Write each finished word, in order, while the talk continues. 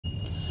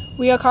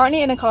We are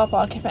currently in a car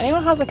park. If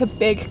anyone has like a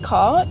big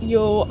car,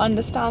 you'll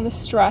understand the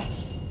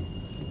stress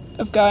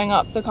of going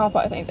up the car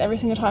park things. Every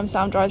single time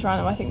Sam drives around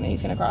them, I think that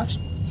he's gonna crash.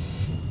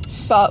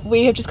 But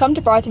we have just come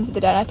to Brighton for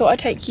the day, and I thought I'd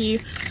take you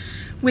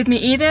with me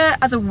either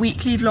as a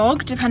weekly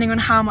vlog, depending on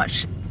how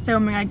much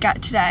filming I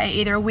get today,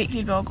 either a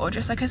weekly vlog or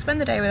just like a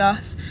spend the day with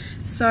us.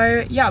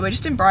 So yeah, we're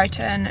just in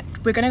Brighton.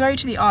 We're gonna go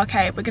to the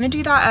arcade. We're gonna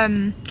do that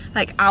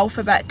like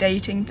alphabet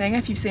dating thing,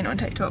 if you've seen it on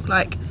TikTok.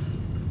 Like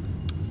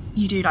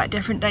you do like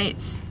different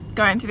dates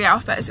going through the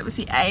alphabet. So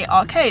obviously A,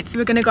 arcade. So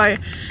we're gonna go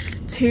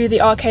to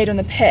the arcade on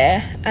the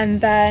pier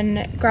and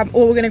then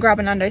we're gonna grab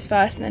a Nando's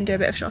first and then do a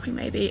bit of shopping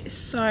maybe.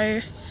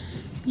 So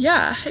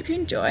yeah, hope you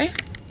enjoy.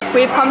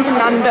 We've come to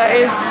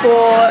Nando's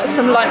for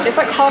some lunch. It's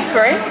like half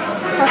three?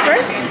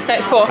 No,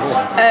 it's 4.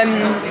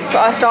 But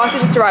our starter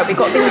just arrived. We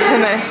got the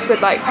hummus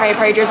with like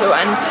peri drizzle,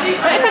 and I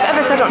don't know if I've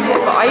ever said on here,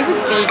 but I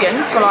was vegan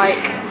for like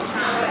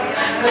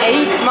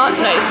 8 months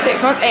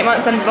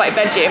and like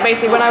veggie. And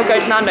basically when I would go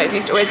to Nando's I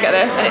used to always get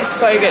this, and it's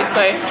so good.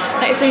 So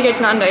next time you go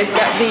to Nando's,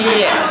 get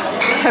the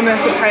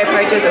hummus with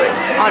peri drizzle. It's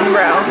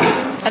unreal.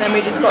 And then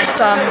we just got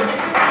some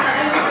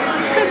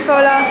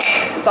Coca-Cola,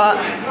 but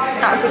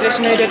that's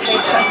additional. We did a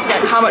taste test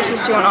again. How much did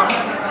you want on?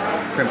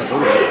 Pretty much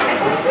all of it.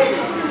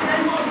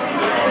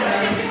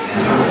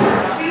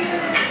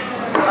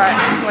 Right,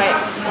 wait,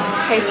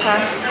 taste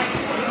test.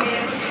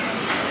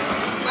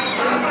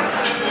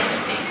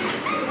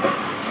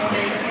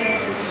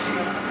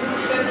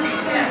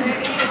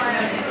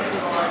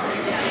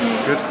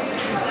 Good.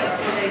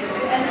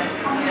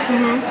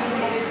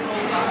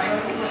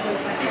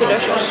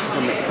 Delicious.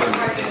 That makes sense.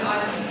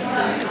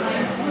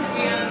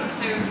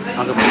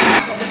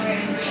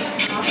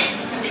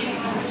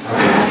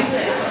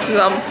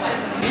 Yum.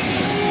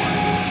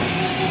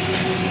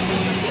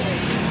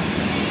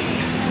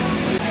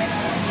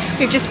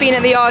 We've just been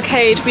at the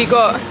arcade. We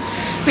got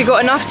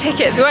enough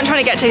tickets. We weren't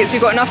trying to get tickets. We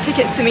got enough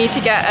tickets for me to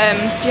get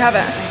do you have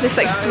it? This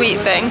like sweet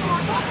thing.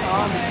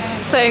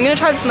 So I'm gonna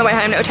try this on the way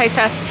home, little taste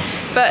test.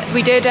 But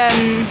we did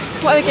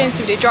what other games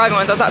did we do? Driving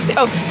ones. I was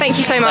absolutely, oh, thank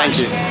you so much.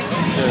 Thank you.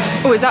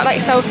 Yes. Oh, is that like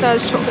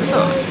self-serve chocolate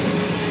sauce?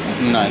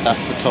 No,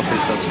 that's the toffee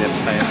sauce you have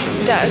to pay extra.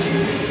 Dead.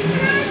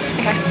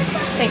 Okay,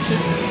 thank you.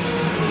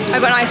 I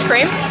got an ice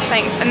cream,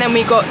 thanks. And then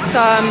we got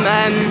some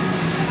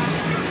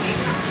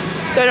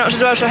donuts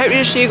as well, so hopefully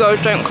the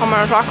seagulls don't come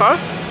and attack us.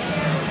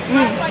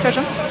 Try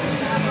some.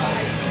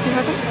 You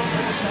try some?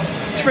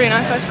 It's really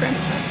nice ice cream.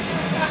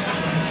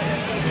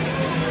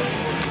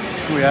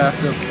 Oh yeah,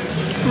 good.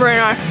 Really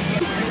nice.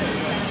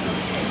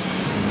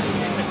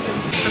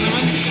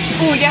 Cinnamon?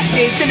 Oh yes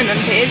please, cinnamon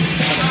please.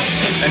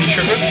 Any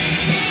sugar?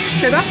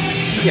 Sugar?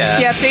 Yeah.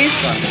 Yeah please.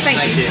 Thank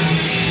you.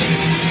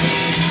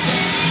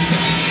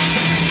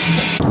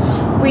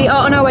 We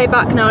are on our way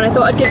back now, and I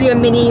thought I'd give you a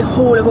mini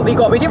haul of what we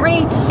got. We didn't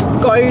really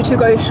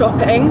go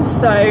shopping,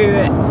 so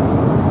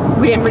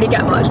we didn't really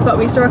get much, but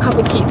we saw a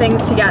couple cute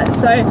things to get.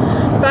 So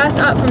first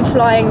up, from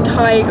Flying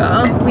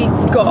Tiger, we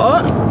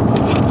got,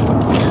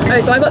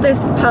 so I got this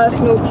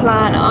personal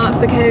planner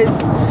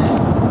because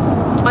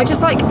I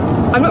just like,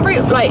 I'm not very,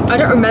 like, I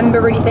don't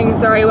remember really things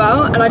very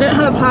well, and I don't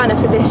have a planner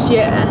for this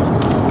year.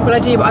 Well I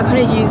do, but I kind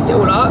of used it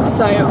all up,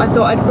 so I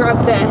thought I'd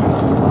grab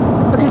this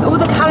because all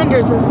the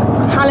calendars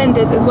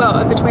as well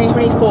are for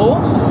 2024,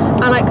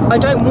 and like I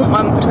don't want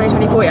one for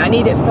 2024 yet. I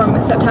need it from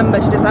September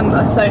to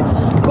December, so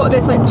got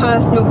this like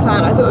personal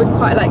plan. I thought it was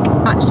quite like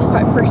actually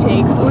quite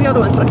pretty because all the other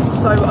ones are like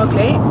so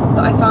ugly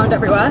that I found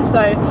everywhere,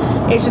 so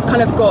it's just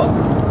kind of got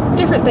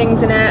different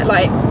things in it,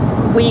 like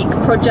week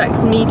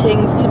projects,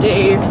 meetings to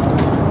do,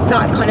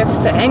 that kind of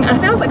thing. And I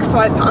think it was like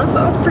 £5, so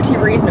that was pretty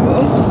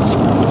reasonable.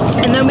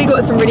 And then we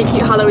got some really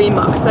cute Halloween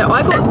mugs. So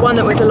I got one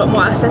that was a lot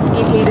more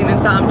aesthetically pleasing than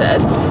Sam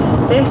did.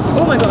 This,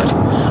 oh my god.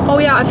 Oh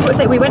yeah, I forgot to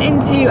say, we went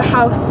into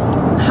Hotel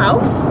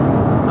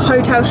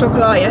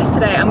Chocolat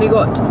yesterday, and we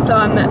got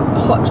some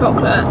hot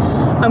chocolate.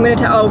 I'll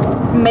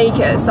make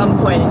it at some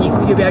point and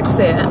you'll be able to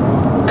see it.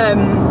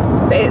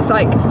 But it's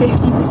like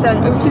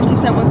 50%, it was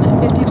 50%, wasn't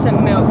it?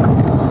 50% milk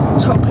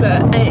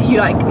chocolate, and you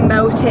like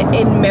melt it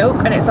in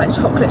milk, and it's like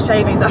chocolate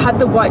shavings. I had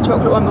the white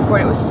chocolate one before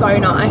and it was so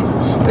nice.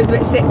 It was a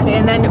bit sickly,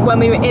 and then when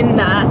we were in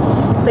there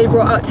they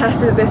brought out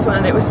testers of this one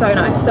and it was so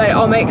nice. So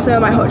I'll make some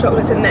of my hot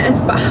chocolates in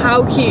this. But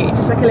how cute,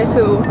 just like a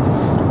little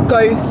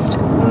ghost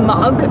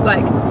mug,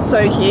 like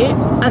so cute.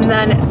 And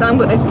then Sam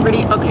got this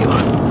really ugly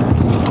one.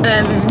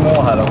 It's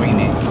more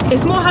Halloweeny.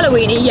 It's more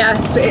Halloweeny,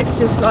 yes, but it's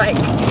just like,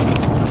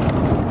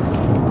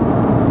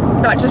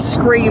 that just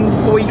screams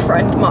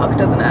boyfriend mug,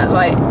 doesn't it?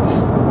 Like,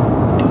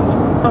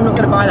 I'm not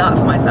gonna buy that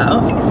for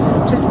myself.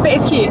 But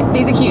it's cute.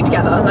 These are cute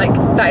together. Like,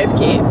 that is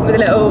cute with the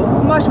little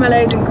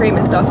marshmallows and cream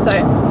and stuff. So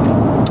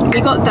we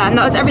got them.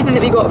 That was everything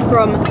that we got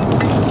from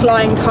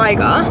Flying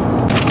Tiger.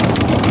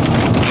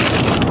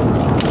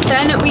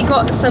 Then we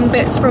got some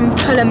bits from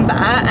Pull &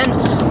 Bear, and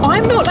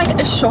I'm not like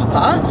a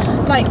shopper.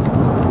 Like,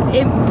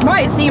 it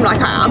might seem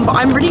like I am, but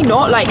I'm really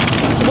not. Like,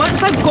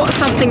 once I've got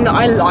something that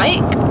I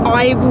like,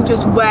 I will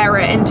just wear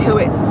it until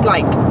it's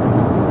like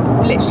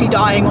literally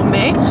dying on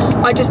me.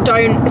 I just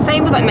don't,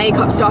 same with like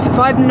makeup stuff, if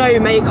I have no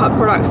makeup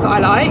products that I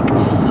like,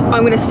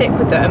 I'm gonna stick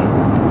with them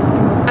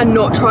and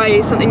not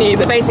try something new.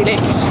 But basically,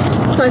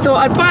 so I thought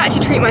I'd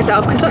actually treat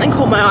myself because something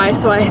caught my eye,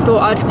 so I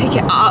thought I'd pick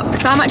it up.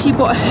 Sam actually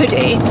bought a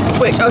hoodie,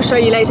 which I'll show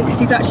you later because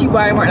he's actually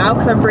wearing right now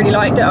because I really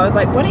liked it. I was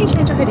like, why don't you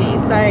change your hoodie?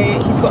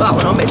 So he's got that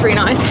one on, but it's really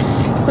nice.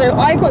 So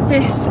I got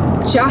this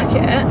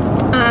jacket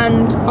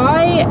and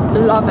I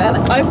love it.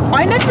 Like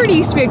I never really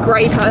used to be a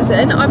grey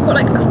person. I've got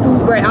like a full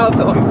grey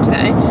outfit on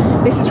today.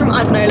 This is from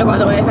Adanola, by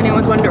the way, if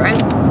anyone's wondering.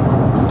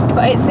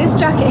 But it's this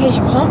jacket here,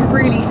 you can't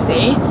really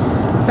see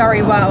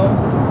very well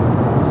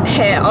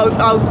here.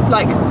 I'll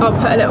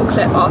put a little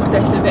clip after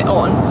this of it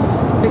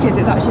on because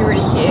it's actually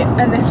really cute.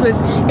 And this was,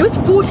 it was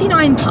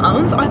 £49.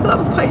 I thought that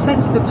was quite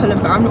expensive for Pull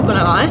 & Bear, I'm not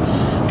gonna lie,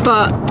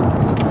 but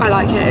I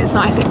like it, it's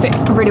nice, it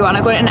fits really well.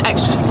 I got it in an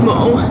extra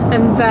small,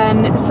 and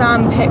then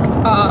Sam picked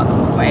up,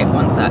 wait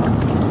one sec,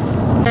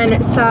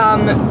 and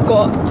Sam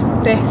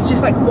got this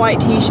just like white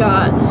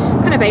t-shirt,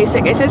 kind of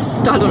basic, it says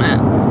stud on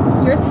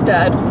it, you're a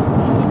stud,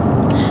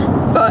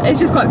 but it's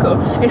just quite cool.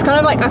 It's kind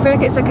of like, I feel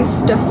like it's like a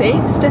Stussy,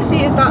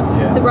 is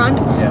that the brand?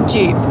 Yeah.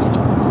 Dupe,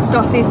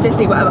 Stussy,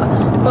 Stussy, whatever,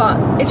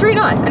 but it's really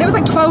nice, and it was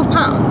like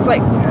 £12,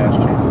 like,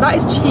 that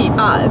is cheap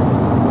as,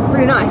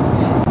 really nice.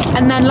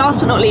 And then last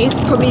but not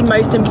least, probably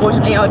most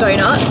importantly, our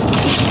donuts.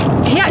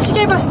 He actually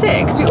gave us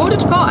 6. We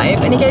ordered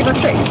 5 and he gave us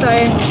 6, so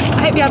I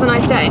hope he has a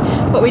nice day.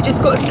 But we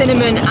just got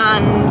cinnamon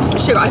and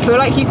sugar. I feel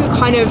like you could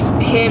kind of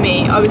hear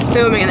me. I was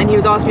filming and then he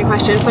was asking me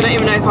questions, so I don't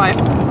even know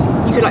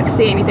if you could like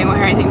see anything or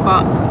hear anything,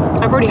 but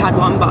I've already had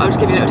one, but I'll just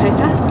give you a little taste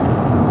test.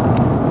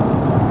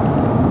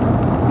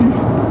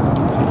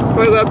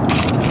 Really good.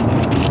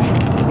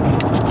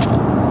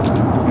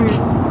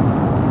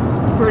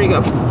 Really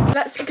good.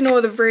 Let's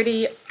ignore the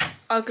really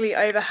ugly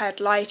overhead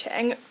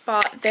lighting,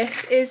 but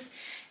this is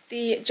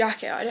the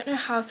jacket. I don't know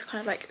how to kind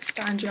of like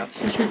stand you up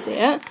so you can see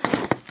it.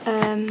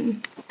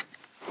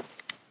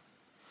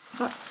 Is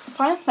that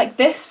fine? Like,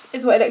 this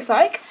is what it looks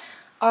like.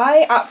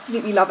 I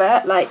absolutely love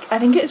it. Like, I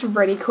think it's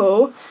really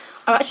cool.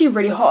 I'm actually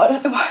really hot. I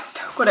don't know why I've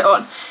still got it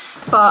on,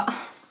 but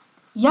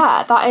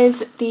yeah, that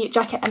is the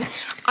jacket. And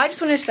I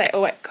just wanted to say,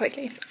 oh wait,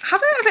 quickly, have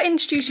I ever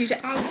introduced you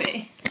to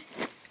Alfie?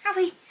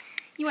 Alfie,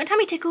 you want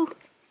tummy tickle?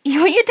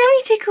 You want your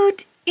tummy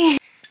tickled?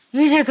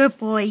 He's a good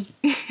boy.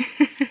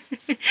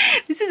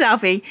 This is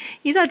Alfie.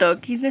 He's our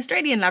dog. He's an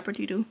Australian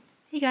Labradoodle.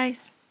 Hey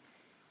guys.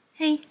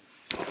 Hey.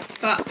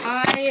 But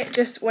I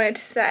just wanted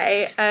to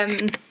say,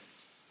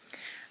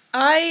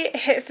 I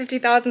hit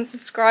 50,000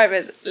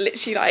 subscribers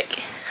literally like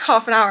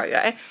half an hour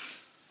ago.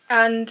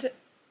 And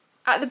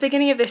at the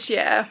beginning of this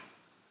year,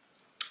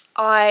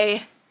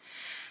 I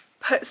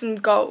put some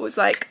goals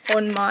like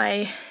on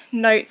my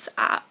notes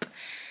app,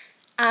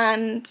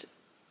 and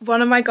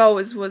one of my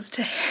goals was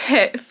to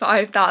hit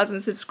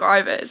 5,000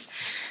 subscribers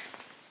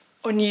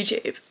on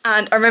YouTube.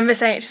 And I remember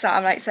saying it to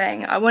Sam, like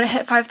saying, I want to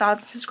hit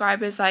 5,000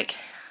 subscribers, like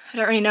I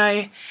don't really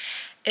know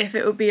if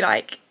it will be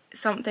like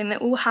something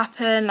that will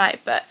happen,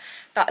 like, but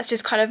that's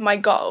just kind of my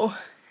goal.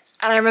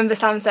 And I remember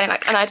Sam saying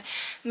like, and I'd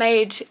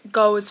made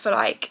goals for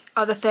like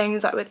other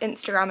things like with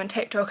Instagram and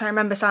TikTok, and I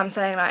remember Sam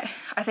saying like,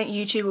 I think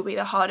YouTube will be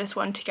the hardest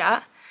one to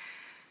get.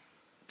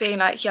 Being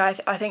like, yeah,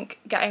 I think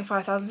getting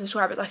 5,000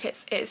 subscribers, like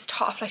it's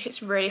tough, like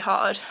it's really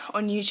hard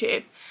on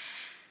YouTube.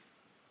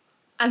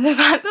 And the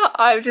fact that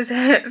I've just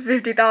hit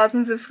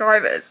 50,000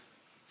 subscribers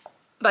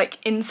like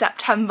in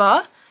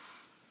September,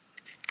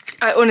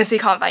 I honestly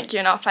can't thank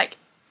you enough. Like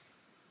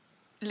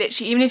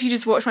literally, even if you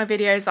just watch my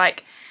videos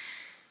like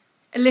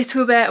a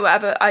little bit or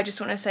whatever, I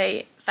just want to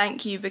say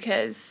thank you,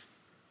 because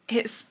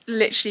it's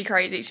literally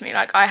crazy to me.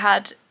 Like I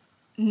had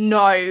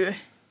no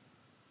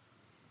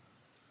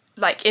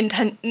like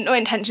not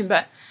intention,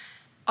 but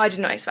I did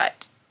not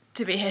expect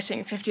to be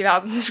hitting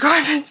 50,000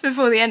 subscribers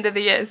before the end of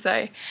the year.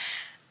 So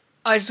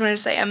I just wanted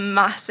to say a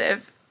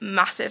massive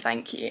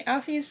thank you.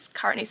 Alfie's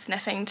currently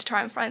sniffing to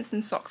try and find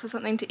some socks or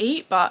something to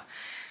eat, but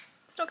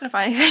it's not gonna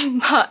find anything.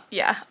 But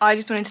yeah, I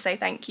just wanted to say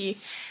thank you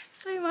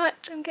so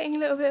much. I'm getting a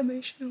little bit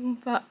emotional,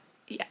 but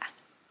yeah,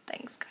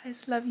 thanks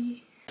guys, love you.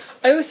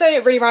 I also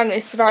really ran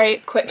this very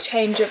quick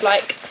change of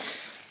like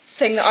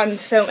thing that I'm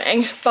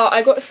filming, but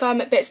I got some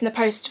bits in the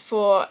post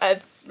for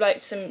like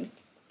some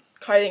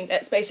clothing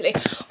bits basically.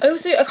 I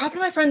also, a couple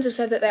of my friends have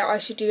said that I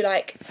should do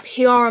like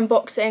PR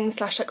unboxing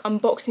 / like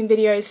unboxing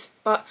videos,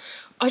 but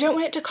I don't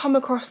want it to come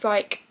across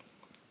like,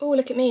 oh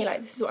look at me,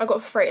 like this is what I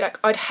got for free. Like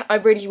I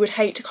really would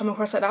hate to come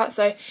across like that.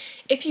 So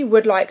if you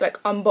would like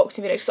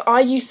unboxing videos, so I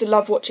used to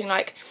love watching,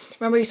 like,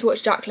 remember I used to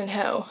watch Jaclyn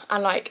Hill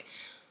and like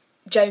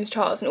James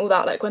Charles and all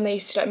that, like when they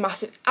used to do like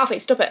massive, Alfie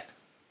stop it,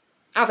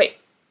 Alfie,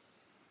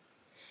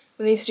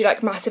 when they used to do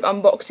like massive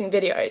unboxing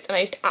videos, and I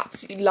used to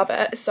absolutely love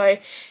it. So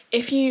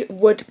if you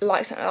would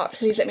like something like that,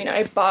 please let me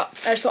know. But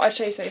I just thought I'd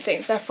show you some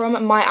things. They're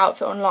from My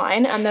Outfit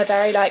Online, and they're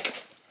very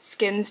like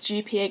Skims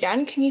GP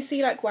again. Can you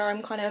see like where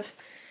I'm kind of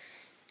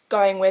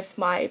going with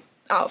my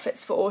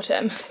outfits for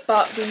autumn?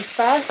 But we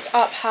first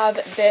up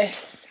have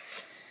this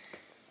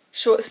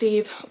short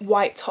sleeve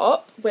white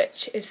top,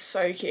 which is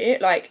so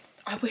cute. Like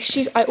I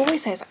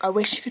always say it's like, I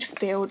wish you could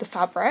feel the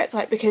fabric,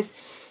 like, because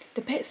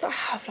the bits that I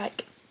have,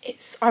 like,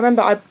 I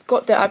remember I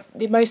got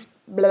the most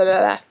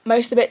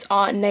most of the bits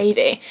are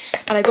navy,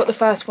 and I got the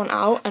first one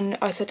out and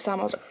I said to Sam,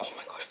 I was like, oh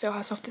my god, feel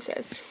how soft this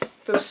is. It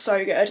feels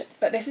so good.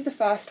 But this is the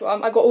first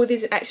one. I got all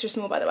these in extra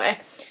small, by the way,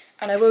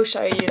 and I will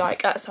show you,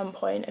 like, at some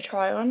point a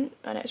try on,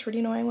 and it's really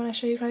annoying when I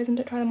show you clothes and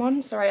don't try them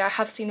on. Sorry, I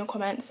have seen your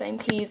comments saying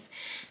please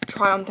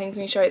try on things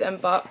when you show them,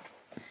 but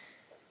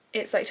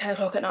it's like 10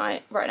 o'clock at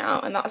night right now,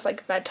 and that's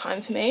like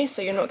bedtime for me,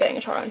 so you're not getting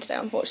a try on today,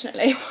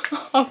 unfortunately.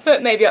 I'll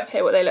put maybe up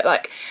here what they look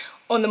like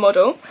on the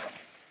model.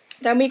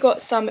 Then we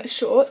got some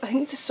shorts. I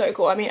think this is so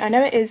cool. I mean, I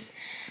know it is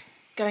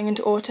going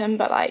into autumn,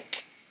 but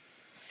like,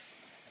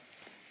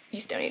 you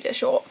still need a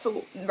short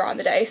for around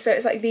the day. So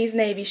it's like these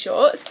navy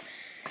shorts.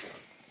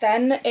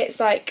 Then it's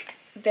like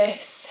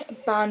this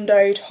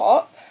bandeau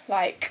top,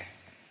 like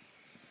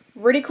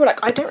really cool.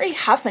 Like, I don't really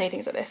have many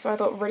things like this, so I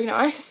thought really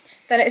nice.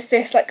 Then it's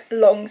this like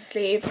long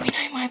sleeve. We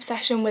know my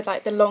obsession with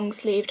like the long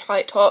sleeve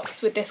tight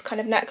tops with this kind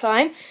of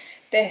neckline.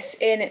 This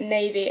in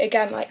navy.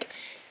 Again, like,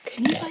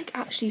 can you like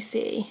actually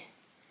see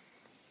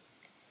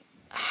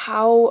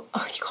how,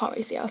 oh, you can't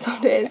really see how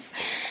soft it is.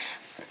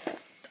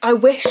 I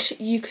wish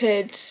you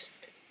could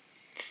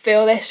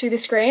feel this through the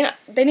screen.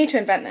 They need to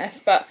invent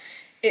this, but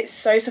it's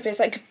so soft. It's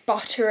like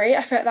buttery.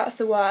 I feel like that's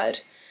the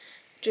word.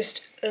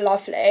 Just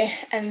lovely.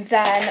 And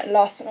then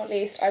last but not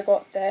least, I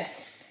got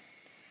this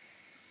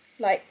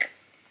like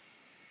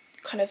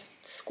kind of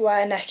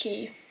square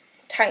necky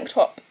tank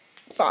top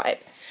vibe.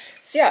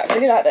 So yeah, I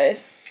really like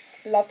those.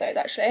 Love those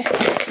actually.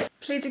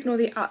 Please ignore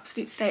the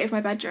absolute state of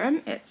my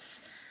bedroom. It's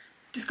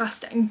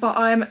disgusting, but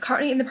I'm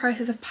currently in the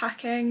process of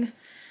packing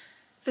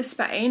for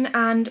Spain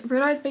and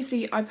realised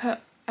basically I put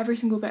every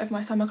single bit of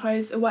my summer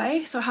clothes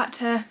away, so I had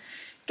to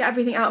get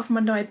everything out from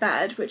under my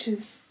bed, which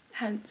is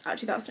hence,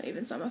 actually that's not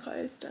even summer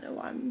clothes, don't know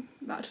why I'm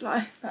about to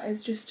lie, that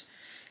is just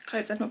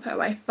clothes I've not put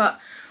away. But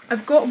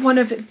I've got one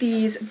of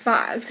these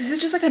bags. This is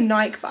just like a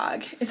Nike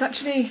bag. It's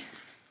actually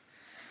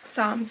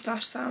Sam's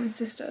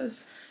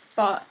sister's,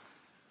 but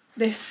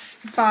this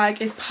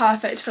bag is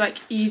perfect for like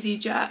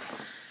EasyJet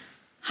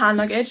hand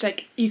luggage.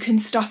 Like, you can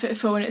stuff it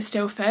full and it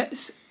still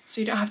fits, so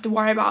you don't have to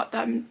worry about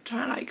them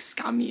trying to like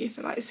scam you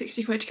for like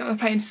 60 quid to get on the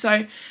plane.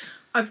 So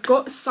I've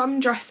got some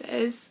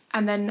dresses,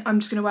 and then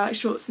I'm just gonna wear like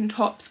shorts and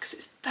tops because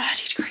it's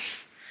 30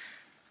 degrees.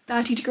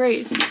 30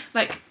 degrees.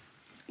 Like,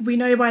 we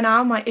know by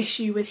now my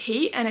issue with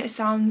heat, and it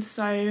sounds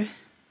so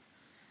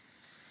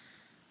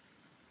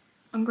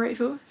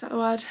ungrateful, is that the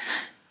word?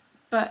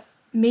 But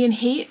me and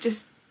heat,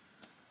 just,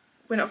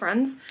 we're not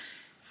friends.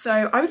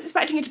 So I was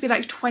expecting it to be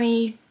like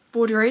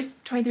 24 degrees,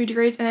 23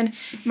 degrees, and then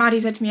Maddie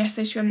said to me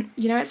yesterday, she went,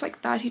 you know, it's like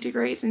 30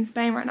 degrees in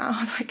Spain right now. I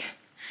was like,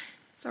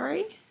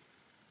 sorry?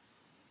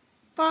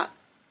 But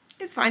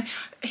it's fine.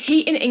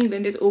 Heat in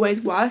England is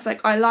always worse.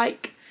 Like, I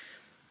like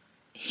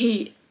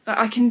heat. Like,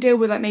 I can deal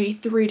with like maybe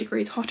 3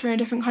 degrees hotter in a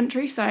different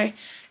country, so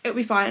it'll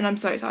be fine, and I'm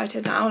so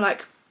excited now.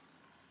 Like,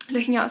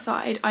 looking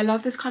outside, I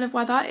love this kind of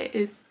weather. It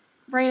is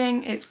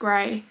raining, it's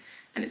grey,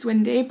 and it's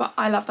windy, but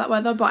I love that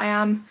weather. But I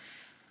am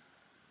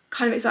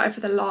kind of excited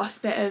for the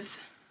last bit of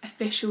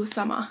official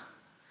summer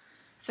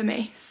for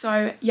me.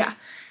 So yeah,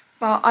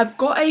 but I've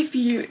got a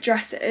few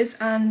dresses,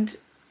 and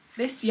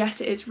this,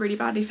 yes, it is really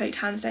badly faked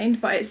hand stained,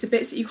 but it's the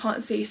bits that you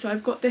can't see. So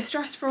I've got this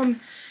dress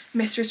from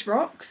Mistress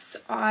Rocks.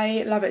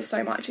 I love it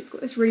so much. It's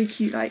got this really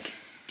cute like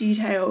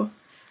detail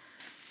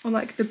on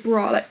like the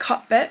bra, like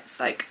cut bits.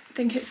 Like, I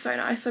think it's so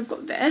nice. So I've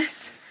got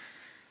this.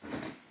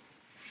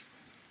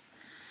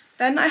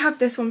 Then I have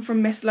this one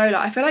from Miss Lola.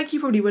 I feel like you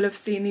probably will have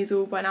seen these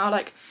all by now,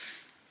 like,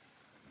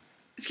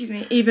 excuse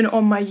me, even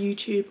on my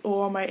YouTube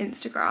or on my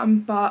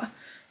Instagram, but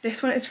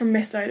this one is from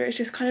Miss Lola. It's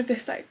just kind of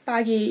this like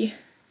baggy,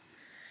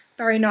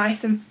 very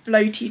nice and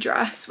floaty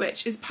dress,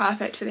 which is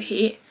perfect for the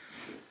heat.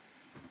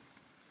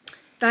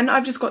 Then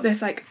I've just got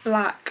this like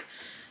black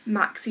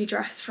maxi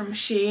dress from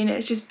Shein.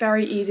 It's just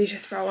very easy to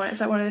throw on. It's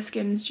like one of the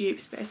Skims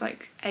dupes, but it's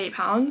like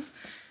 £8.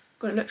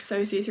 God, it looks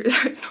so see-through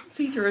there. It's not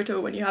see-through at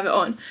all when you have it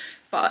on,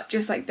 but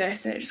just like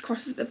this, and it just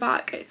crosses at the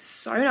back. It's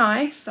so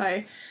nice.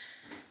 So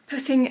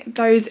putting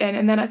those in,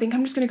 and then I think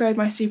I'm just going to go with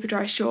my super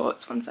dry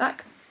shorts. One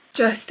sec.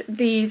 Just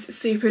these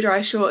super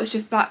dry shorts,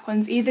 just black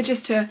ones, either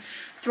just to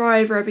throw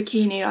over a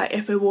bikini, like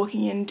if we're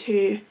walking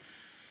into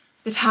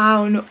the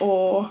town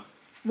or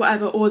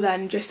whatever, or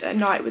then just at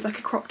night with like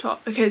a crop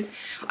top, because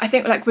I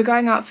think like we're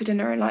going out for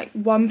dinner and like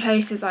one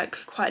place is like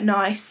quite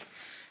nice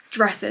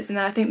dresses, and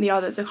then I think the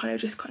others are kind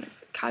of just kind of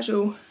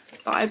casual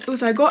vibes.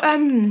 Also, I got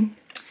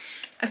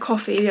a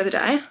coffee the other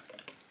day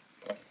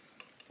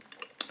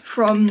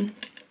from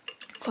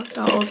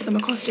Costa, or some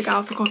Acosta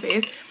Gal for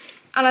coffees,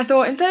 and I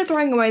thought instead of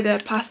throwing away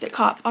the plastic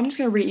cup, I'm just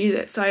going to reuse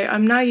it. So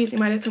I'm now using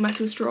my little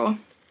metal straw,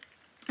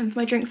 and for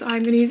my drinks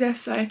I'm going to use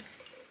this. So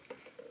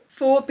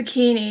for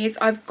bikinis,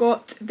 I've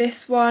got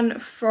this one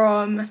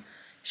from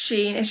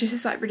Shein. It's just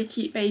this like really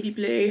cute baby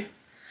blue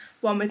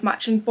one with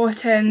matching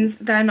bottoms.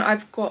 Then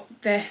I've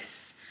got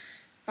this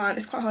band,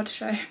 it's quite hard to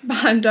show,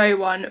 bandeau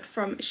one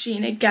from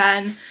Shein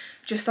again,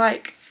 just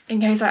like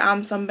in case I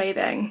am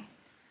sunbathing,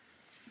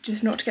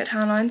 just not to get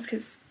tan lines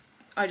because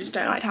I just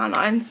don't like tan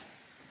lines.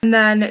 And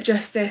then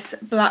just this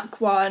black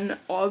one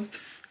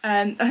of,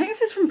 I think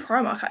this is from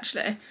Primark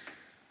actually,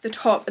 the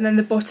top, and then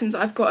the bottoms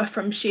I've got are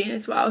from Shein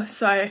as well.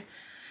 So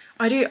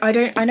I know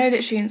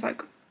that Shein's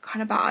like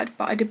kind of bad,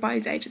 but I did buy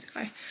these ages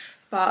ago.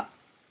 But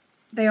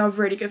they are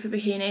really good for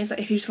bikinis, like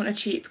if you just want a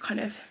cheap kind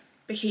of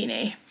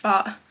bikini.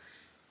 But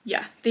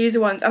yeah, these are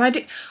ones, and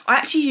I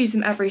actually use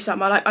them every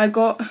summer. Like I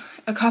got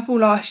a couple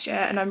last year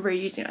and I'm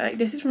reusing it. Like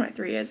this is from like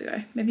 3 years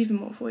ago, maybe even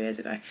more, 4 years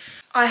ago.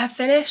 I have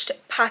finished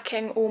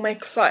packing all my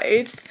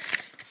clothes,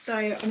 so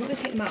I'm not gonna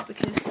take them out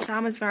because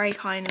Sam has very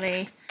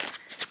kindly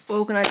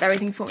organised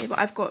everything for me. But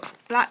I've got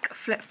black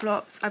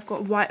flip-flops, I've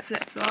got white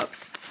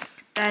flip-flops,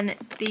 then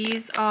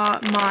these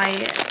are my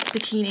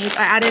bikinis.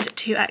 I added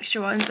 2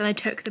 extra ones and I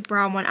took the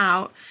brown one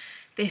out.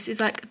 This is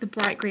like the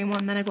bright green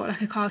one, then I got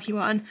like a khaki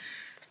one,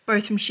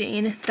 both from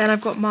Shein. Then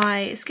I've got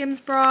my Skims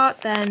bra,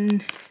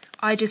 then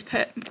I just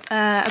put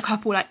a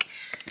couple like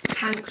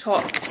tank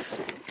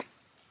tops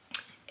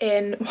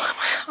in. Why am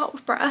I out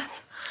of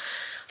breath?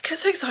 I get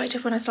so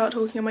excited when I start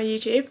talking on my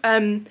YouTube.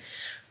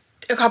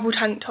 A couple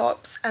tank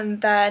tops,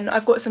 and then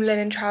I've got some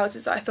linen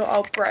trousers that I thought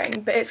I'll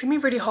bring, but it's gonna be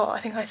really hot.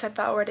 I think I said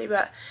that already,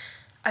 but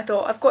I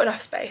thought I've got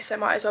enough space, so I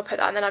might as well put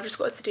that. And then I've just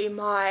got to do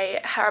my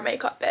hair and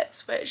makeup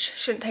bits, which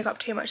shouldn't take up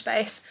too much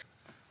space.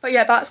 But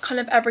yeah, that's kind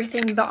of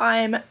everything that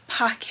I'm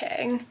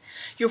packing.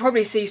 You'll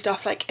probably see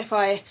stuff like if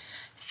I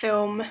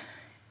film,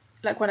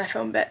 like when I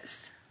film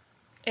bits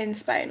in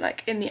Spain,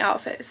 like in the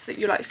outfits, that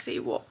you like see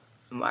what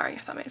I'm wearing,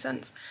 if that makes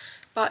sense.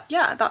 But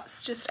yeah,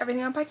 that's just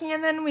everything I'm packing,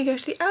 and then we go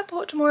to the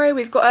airport tomorrow.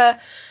 We've got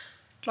a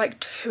like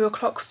 2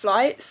 o'clock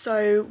flight,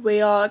 so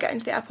we are getting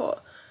to the airport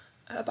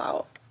at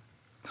about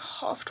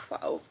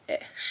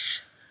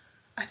 12:30ish,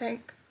 I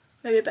think,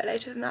 maybe a bit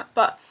later than that.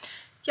 But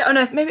yeah, oh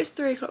no, maybe it's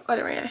 3 o'clock, I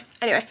don't really know.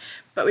 Anyway,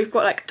 but we've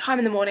got like time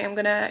in the morning. I'm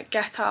gonna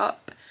get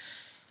up,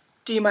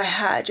 do my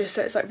hair just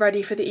so it's like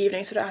ready for the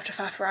evening, so I don't have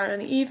to faff around in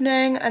the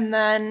evening, and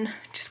then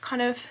just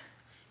kind of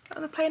get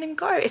on the plane and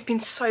go. It's been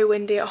so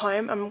windy at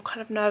home. I'm kind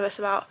of nervous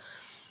about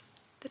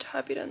the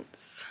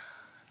turbulence.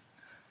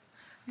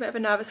 A bit of a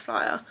nervous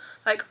flyer.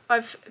 Like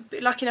I've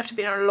been lucky enough to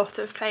be on a lot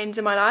of planes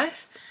in my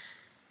life,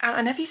 and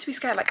I never used to be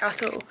scared like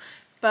at all,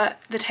 but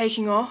the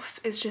taking off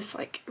is just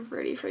like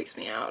really freaks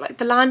me out. Like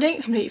the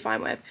landing completely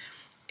fine with,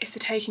 it's the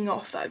taking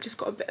off that I've just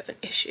got a bit of an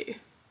issue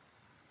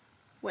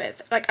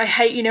with. Like I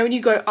hate, you know, when you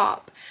go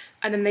up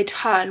and then they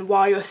turn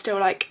while you're still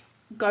like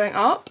going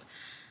up.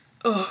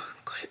 Oh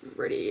god,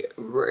 it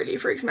really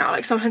freaks me out.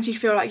 Like sometimes you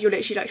feel like you're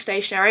literally like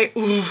stationary.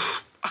 Ooh,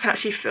 I can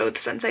actually feel the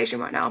sensation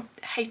right now.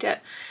 I hate it,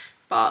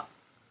 but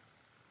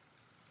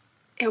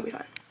it'll be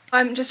fine.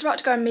 I'm just about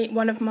to go and meet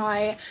one of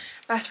my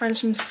best friends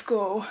from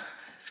school,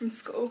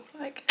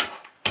 like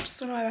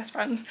just one of my best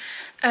friends,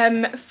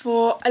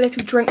 for a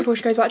little drink before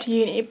she goes back to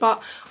uni.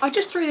 But I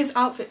just threw this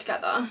outfit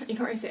together. You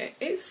can't really see it.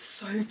 It's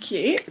so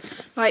cute.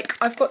 Like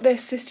I've got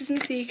this Sisters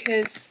and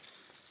Seekers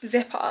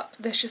zip up,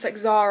 this just like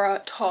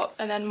Zara top,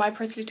 and then my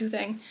Pretty Little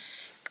Thing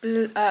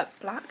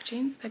black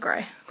jeans. They're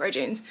grey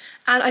jeans.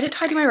 And I did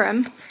tidy my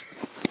room.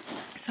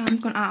 Sam's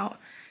gone out,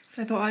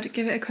 so I thought I'd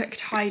give it a quick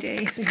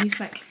tidy so he's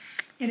like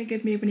in a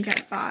good mood when he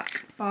gets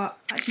back. But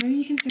actually maybe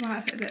you can see my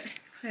outfit a bit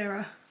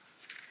clearer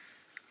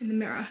in the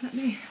mirror. Let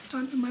me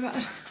stand on my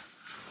bed.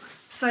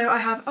 So I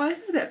have, oh, this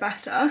is a bit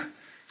better.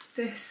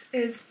 This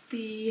is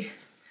the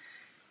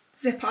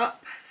zip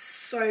up,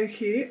 so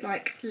cute,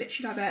 like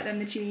literally love it. Then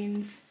the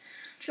jeans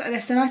just like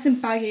this, they're nice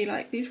and baggy.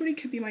 Like these really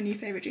could be my new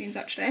favourite jeans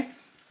actually.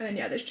 And then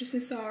yeah, there's just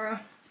this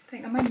Zara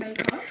thing, and my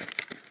makeup.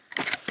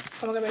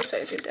 Oh my god, I'm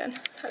so zoomed in.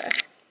 Hello,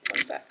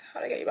 1 sec, how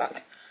do I get you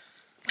back?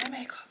 My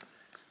makeup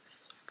looks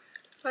so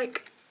good.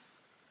 Like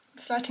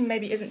this lighting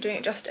maybe isn't doing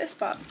it justice,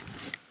 but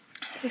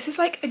this is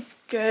like a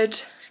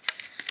good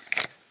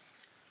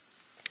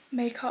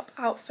makeup,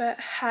 outfit,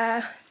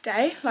 hair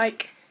day.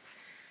 Like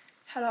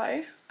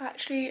hello, I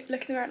actually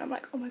look in the mirror and I'm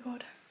like, oh my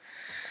god,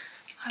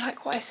 I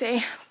like what I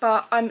see.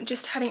 But I'm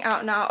just heading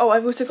out now. Oh,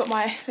 I've also got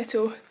my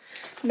little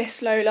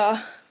Miss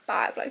Lola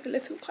bag, like the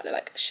little kind of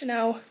like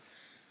Chanel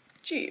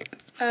dupe.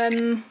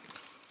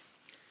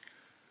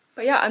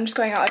 But yeah, I'm just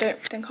going out. I don't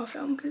think I'll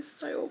film because it's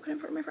so awkward in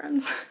front of my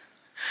friends.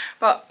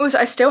 But also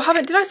I still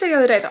haven't, did I say the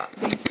other day that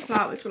these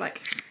flowers were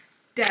like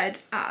dead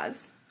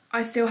as?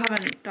 I still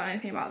haven't done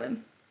anything about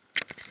them,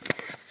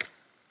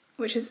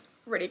 which is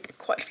really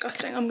quite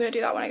disgusting. I'm gonna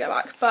do that when I go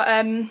back. But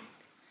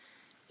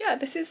yeah,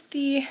 this is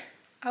the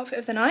outfit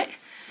of the night.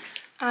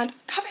 And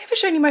have I ever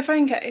shown you my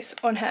phone case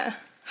on here?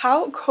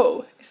 How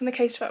cool. It's on the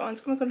case photo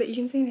ones. Oh my god, look, you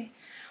can see me.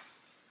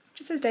 It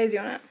just says Daisy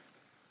on it.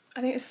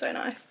 I think it's so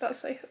nice.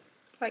 That's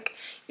like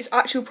it's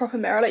actual proper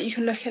mirror, like you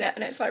can look in it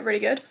and it's like really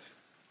good.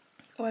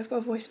 Oh, I've got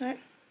a voice note.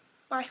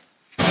 Bye.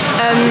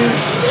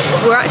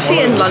 We're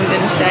actually in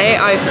London today.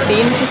 I've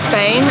been to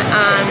Spain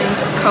and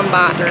come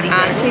back, and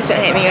please don't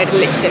hate me, I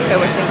literally didn't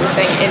film a single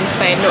thing in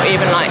Spain, not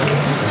even like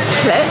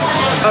clips.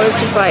 I was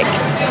just like,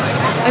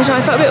 I don't know,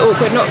 I felt a bit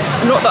awkward.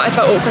 Not that I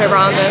felt awkward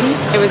around them,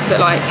 it was that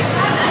like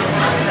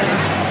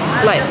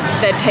like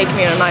they'd taken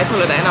me on a nice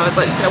holiday and I was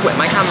like just gonna whip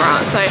my camera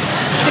out. So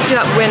didn't do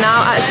that. We're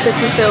now at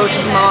Spitalfield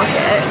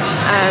Markets.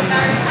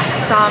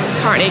 Sam's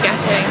currently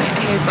getting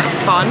his like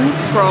bun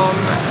from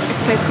this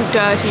place called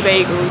Dirty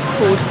Bagels,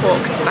 pulled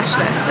pork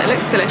specialist. It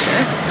looks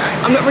delicious.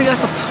 I'm not really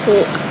like a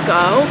pork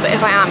girl, but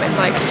if I am, it's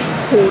like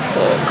pulled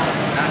pork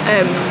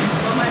and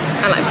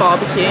like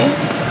barbecue.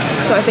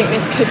 So I think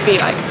this could be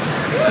like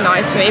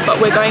nice for me. But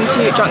we're going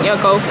to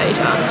Junkyard Golf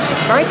later.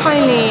 Very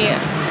kindly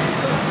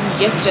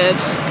gifted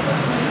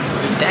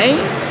day.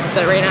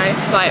 Don't really know.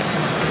 Like,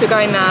 so we're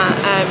going there.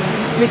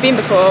 We've been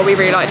before. We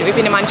really liked it. We've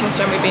been in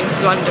Manchester and we've been to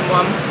the London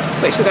one,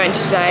 which we're going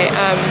to today.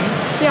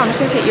 So yeah, I'm just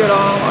gonna take you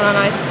along on a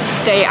nice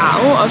day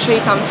out. I'll show you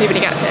Sam's food when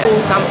he gets it.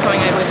 All Sam's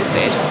coming over with his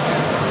food.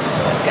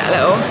 Let's get a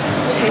little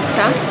taste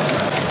test.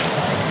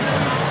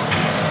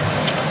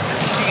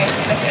 You're gonna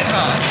split it in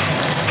half.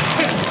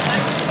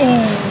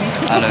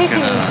 That looks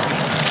good.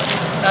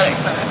 That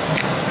looks nice.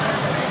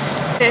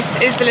 This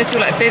is the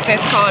little like business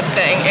card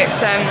thing. It's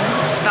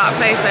that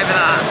place over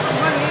there.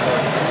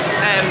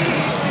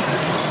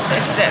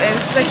 This is it.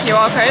 This is a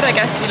QR code. I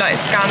guess you like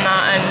scan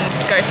that and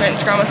go to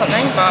Instagram or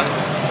something, but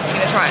you're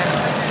gonna try it.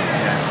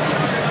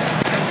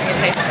 It's a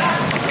taste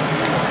test.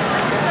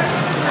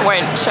 I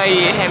won't show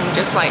you him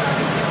just like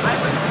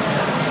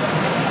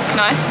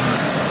nice.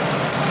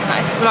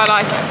 Nice. Will I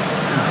like it?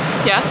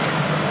 Yeah?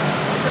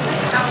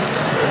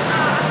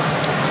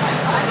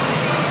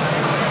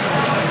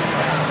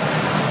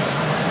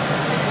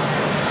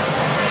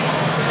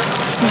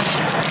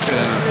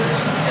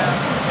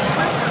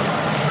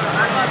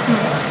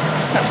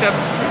 That's good.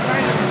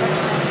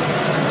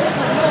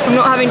 I'm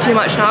not having too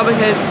much now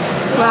because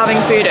we're having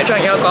food at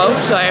Junkyard Golf,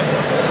 so I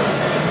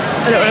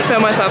don't want to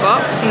fill myself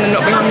up and then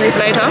not be hungry for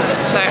later.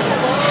 So,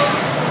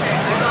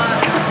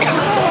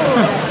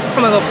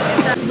 oh my god.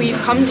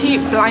 We've come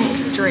to Blank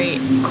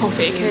Street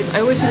Coffee because I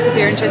always see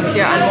Sophia and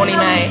Cynthia and Molly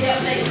May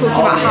talking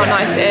about how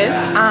nice it is,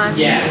 and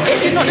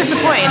it did not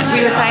disappoint.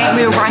 We were saying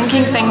we were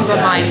ranking things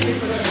on like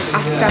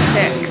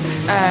aesthetics,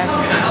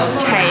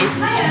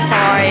 taste,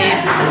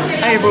 vibe,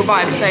 overall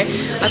vibe. So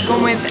I've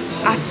gone with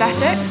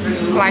aesthetics,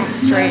 Blank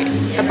Street,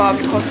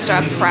 above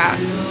Costa, Pret,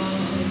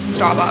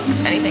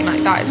 Starbucks, anything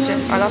like that. It's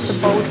just, I love the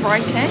bold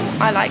writing.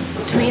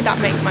 To me that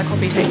makes my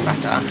coffee taste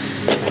better.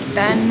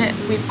 Then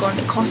we've gone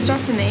Costa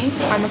for me.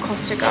 I'm a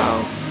Costa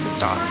girl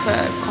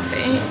for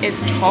coffee.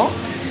 It's top.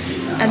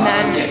 And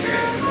then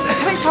I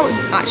feel like Starbucks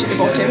is actually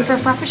the bottom. For a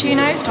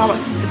Frappuccino,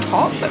 Starbucks is the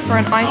top, but for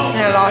an iced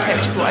vanilla latte,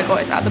 which is what I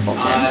got, it's at the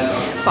bottom.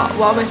 But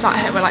while we're sat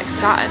here, we're like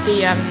sat at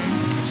the,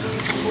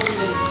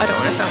 I don't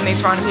want to film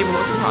these random people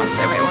walking past,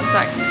 so wait one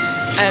sec.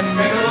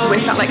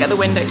 We're sat like at the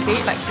window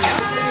seat, like here.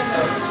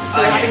 So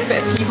we're having a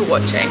bit of people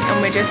watching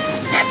and we're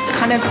just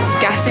kind of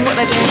guessing what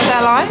they're doing with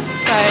their lives.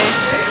 So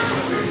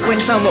when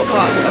someone walks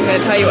past, I'm going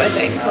to tell you what I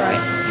think, right?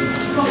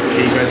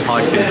 He goes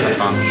hiking for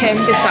fun. Him,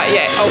 this guy,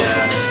 yeah. Oh,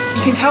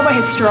 you can tell by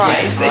his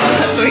stride that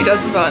that's what he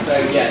does for fun.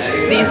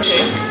 These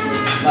two.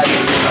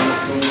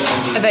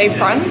 Are they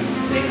friends?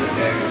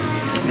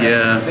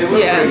 Yeah.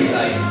 Yeah.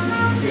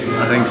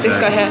 I think so. This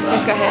guy here,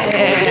 this guy here.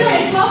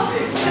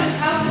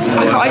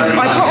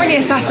 I can't really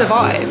assess a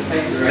vibe.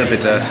 It's a little bit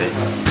dirty.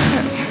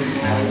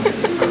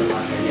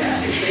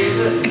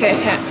 Okay,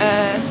 here.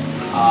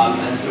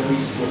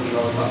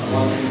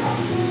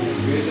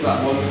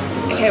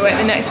 Okay, wait,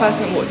 the next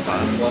person that walks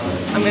past,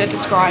 I'm going to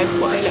describe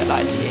what they look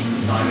like to you.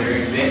 I'm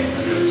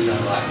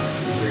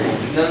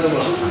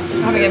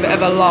having a bit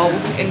of a lull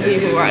in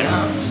people right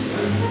now.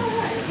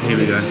 Here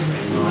we go.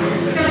 No.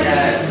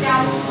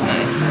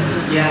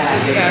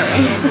 Scary.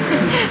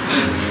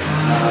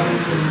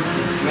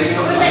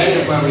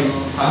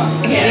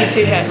 Okay, these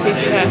two here.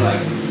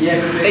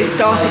 They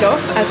started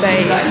off as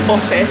a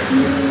office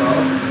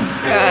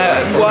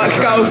work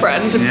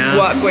girlfriend,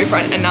 work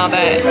boyfriend, and now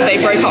they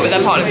broke up with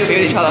their partners to be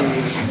with each other.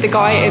 The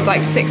guy is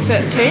like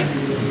 6'2",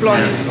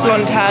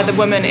 blonde hair. The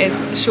woman is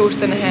shorter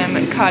than him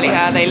and curly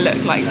hair. They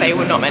look like they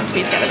were not meant to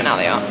be together, but now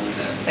they are.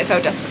 They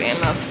fell desperately in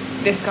love.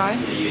 This guy,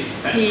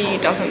 he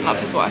doesn't love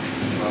his wife.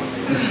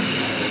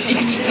 You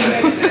can just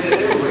tell.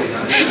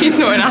 He's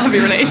not in a happy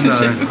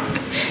relationship.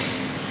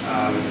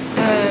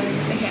 No.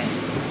 Okay.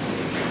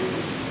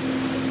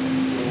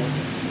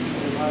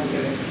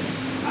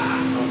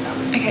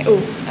 Okay,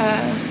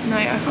 no,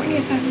 I can't really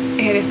assess.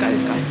 Okay, this guy.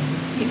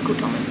 He's called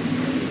Thomas.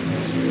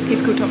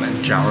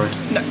 Jared.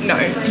 No,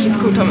 he's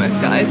called Thomas,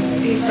 guys.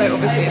 He's so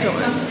obviously a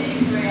Thomas.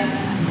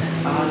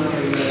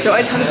 So I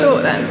just had a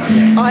thought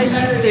then. I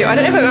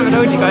don't know if I've ever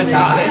told you guys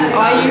about this,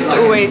 I used to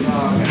always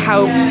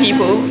tell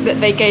people that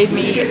they gave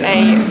me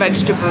a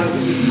vegetable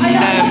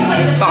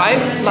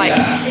vibe. Like,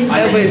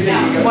 there was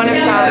one of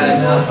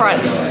Sam's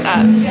friends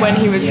when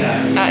he was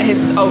at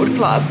his old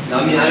club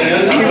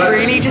who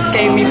really just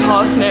gave me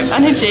parsnip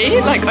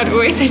energy. Like, I'd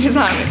always say to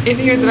Sam, if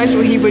he was a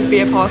vegetable, he would be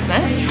a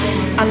parsnip.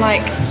 And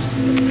like,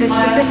 there's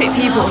specific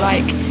people,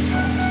 like,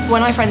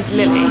 when I friends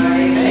Lily,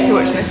 if you're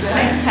watching this,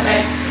 Lily,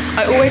 hello.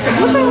 I always say,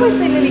 what do I always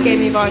say Lily gave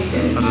me vibes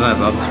in? I don't know,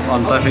 but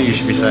I don't think you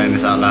should be saying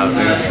this out loud,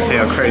 dude. See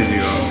how crazy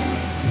you are.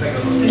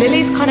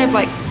 Lily's kind of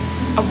like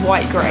a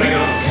white grape,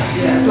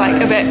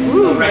 like a bit,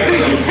 ooh,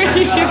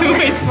 she's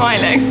always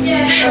smiling.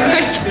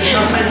 Like,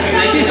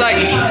 she's like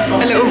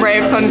a little ray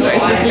of sunshine,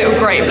 she's like a little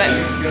grape, like,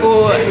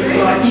 or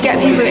you get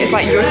people that it's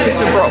like, you're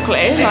just a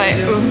broccoli, like,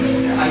 ooh,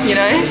 you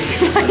know,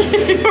 like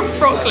if you're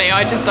broccoli,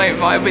 I just don't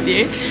vibe with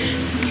you.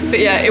 But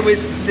yeah, it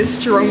was the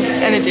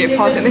strongest energy of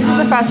passing. This was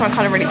the first time I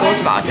kind of really thought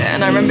about it,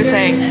 and I remember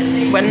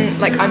saying when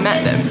like I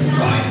met them,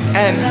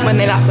 when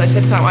they left, I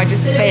said to them,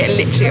 they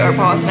literally are a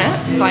parsnip,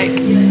 like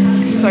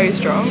so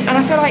strong. And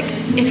I feel like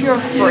if you're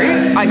a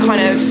fruit, I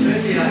kind of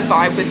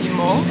vibe with you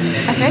more,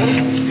 I think.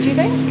 Do you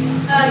think?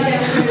 I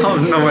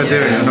have no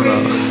idea what you're on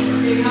about. Do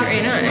you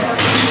really know?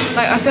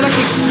 Like I feel like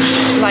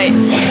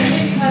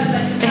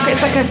if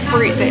it's like a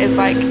fruit that is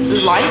like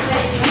light.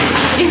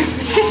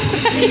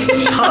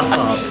 Shut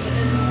up.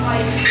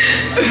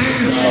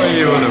 What are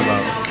you on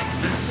about?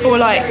 Or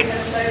like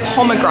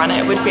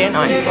pomegranate would be a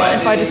nice one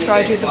if I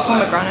described you as a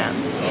pomegranate.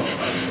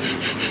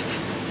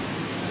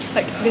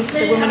 Like this,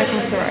 the woman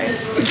across the road,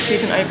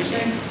 she's an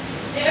aubergine.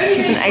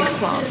 She's an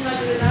eggplant.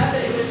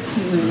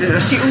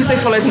 She also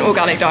follows an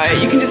organic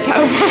diet. You can just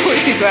tell what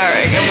she's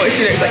wearing and what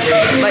she looks like.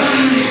 Like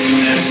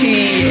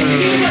she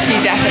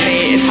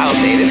definitely is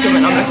healthy. This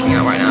woman I'm looking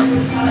at right now.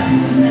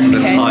 The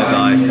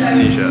tie-dye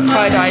t-shirt.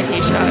 Tie-dye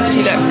t-shirt.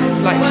 She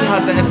looks like she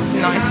has a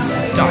nice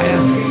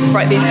diet.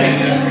 Right, these two.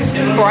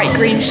 Bright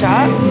green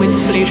shirt with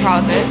blue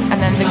trousers,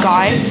 and then the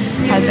guy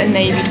has a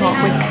navy top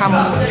with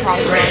camel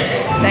trousers.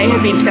 They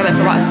have been together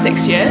for about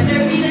 6 years.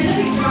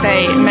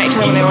 They met each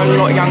other when they were a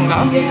lot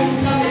younger,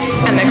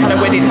 and they're kind of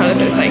with each other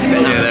for the sake of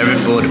it now. Yeah, they're a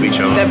bit bored of each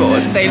other. They're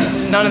bored.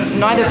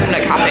 Neither of them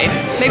look happy.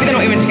 Maybe they're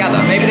not even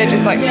together. Maybe they're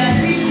just like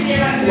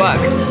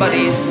work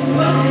buddies.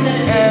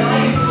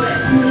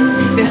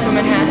 This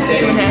woman here,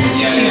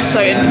 she's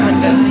so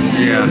independent.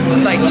 Yeah.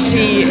 Like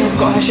she has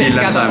got her shit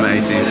together. She left home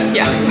at 18.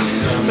 Yeah,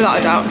 without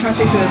a doubt. I'm trying to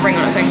see if she has a ring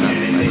on her finger.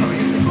 I can't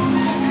really see.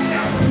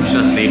 She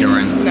doesn't need a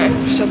ring. No,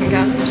 she doesn't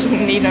care. She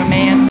doesn't need no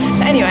man.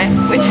 But anyway,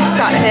 we're just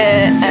sat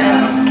here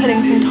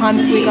killing some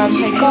time before we go and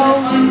play golf.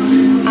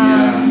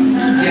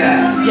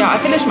 Yeah, I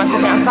finished my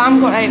coffee now. Sam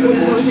got a,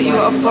 what was it? You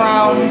got a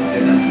brown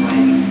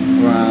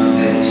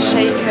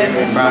shaken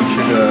espresso. Brown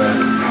sugar.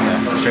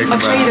 Yeah, shaken. I'll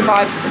show you the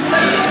vibes of this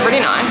place. It's really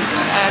nice.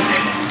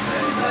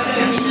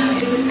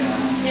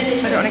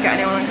 I don't want to get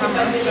anyone on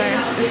camera, so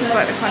this is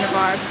like the kind of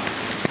vibe.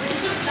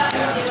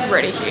 It's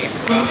really cute.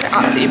 It's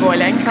absolutely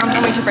boiling. Sam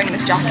told me to bring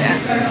this jacket,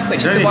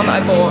 which is the one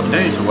that I bought. You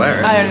don't need to wear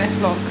it. I own this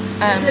vlog.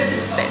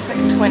 But it's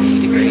like 20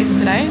 degrees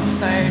today,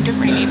 so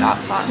didn't really need that.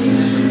 But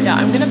yeah,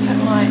 I'm gonna put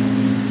my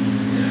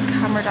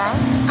camera down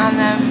and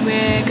then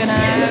we're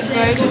gonna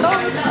go to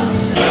golf.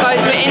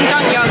 Guys, we're in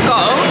Junkyard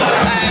Golf.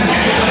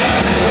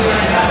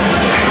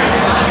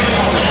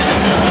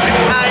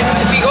 And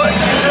we got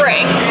some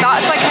drinks.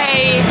 That's like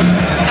a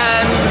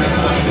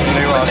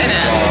what's in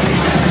it?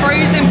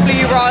 Frozen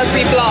blue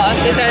raspberry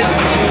blast. It says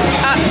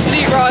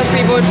absolute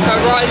raspberry vodka,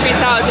 raspberry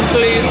sours and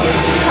blue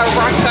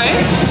curacao.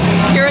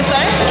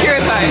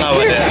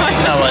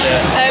 No idea.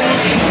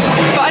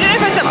 But I don't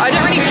know if I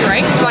don't really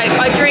drink. Like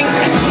I drink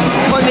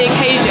on the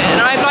occasion,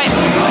 and I've like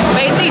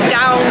basically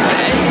downed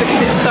this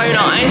because it's so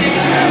nice.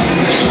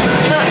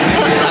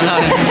 And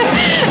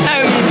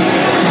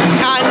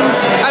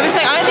I was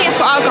saying I don't think it's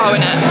got alcohol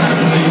in it,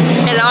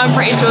 and now I'm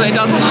pretty sure it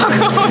does have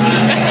alcohol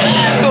in it.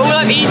 But all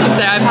I've eaten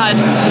today, I've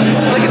had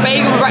like a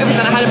bagel for breakfast,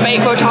 and I had a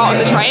bagel tart on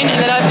the train, and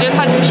then I've just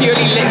had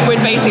purely liquid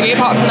basically,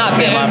 apart from that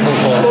bit of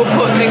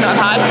port thing that I've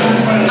had.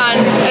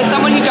 And as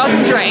someone who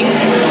doesn't drink,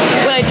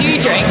 when I do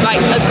drink,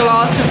 like a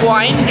glass of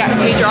wine gets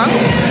me drunk,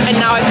 and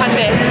now I've had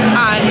this,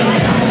 and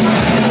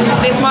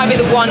this might be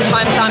the one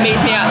time Sam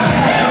meets me at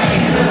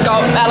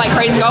golf, at like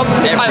Crazy Golf,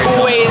 because I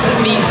always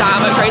meet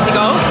Sam at Crazy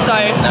Golf, so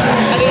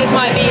I think this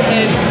might be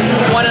his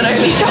one and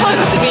only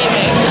chance to beat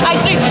me.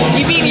 Actually,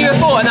 you beat me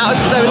before, and that was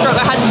because I was drunk.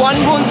 I had one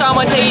porn star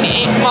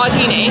martini,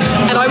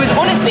 and I was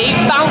honestly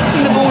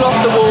bouncing the ball off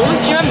the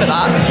walls. Do you remember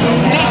that?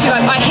 Literally,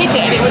 like I hit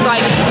it, and it was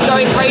like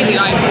going crazy.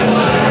 Like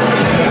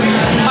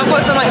I've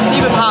got some like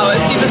superpowers,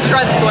 super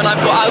strength when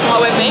I've got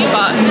alcohol with me.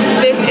 But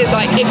this is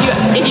like if you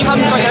come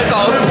to Junkyard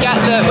Golf, get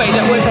the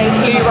what it says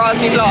blue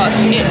raspberry blast.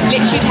 It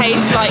literally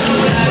tastes like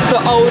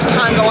the old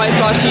Tango ice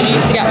blast you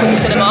used to get from the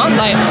cinema.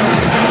 Like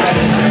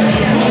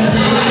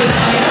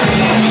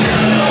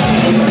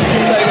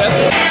so good.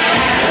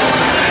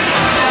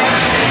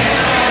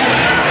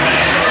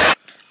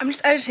 I'm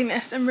just editing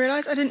this and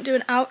realised I didn't do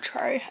an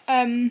outro.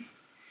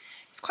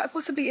 It's quite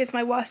possibly is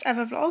my worst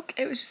ever vlog.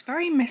 It was just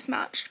very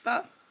mismatched,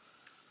 but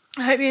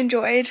I hope you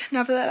enjoyed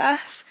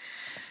nevertheless,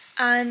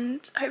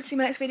 and I hope to see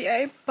my next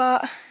video.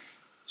 But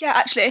yeah,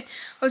 actually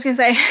I was gonna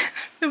say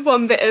the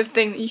one bit of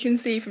thing that you can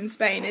see from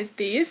Spain is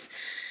these.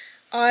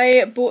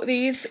 I bought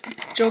these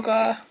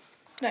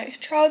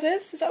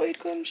trousers, is that what you'd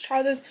call them?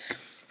 Trousers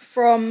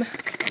from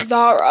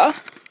Zara.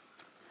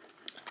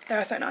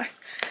 They're so nice.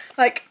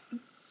 Like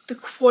the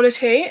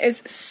quality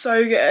is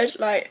so good,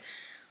 like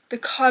the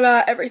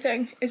colour,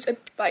 everything is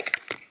like,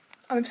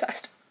 I'm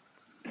obsessed.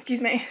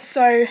 Excuse me.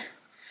 So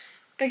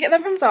go get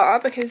them from Zara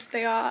because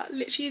they are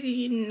literally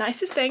the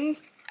nicest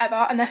things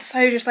ever, and they're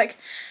so just like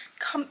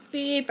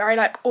comfy, very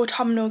like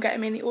autumnal,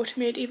 getting me in the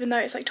autumn mood, even though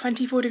it's like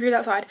 24 degrees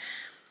outside.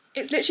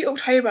 It's literally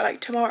October,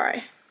 like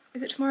tomorrow.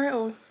 Is it tomorrow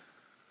or?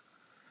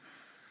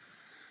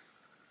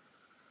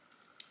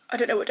 I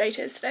don't know what date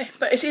it is today,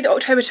 but it's either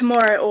October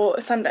tomorrow or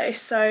Sunday,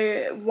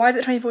 so why is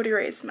it 24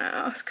 degrees, may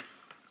I ask?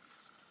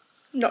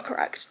 Not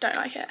correct, don't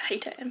like it,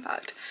 hate it in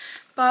fact.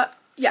 But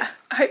yeah,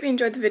 I hope you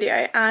enjoyed the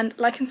video, and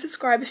like and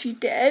subscribe if you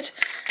did,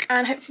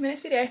 and hope to see you in my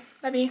next video.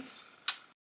 Love you.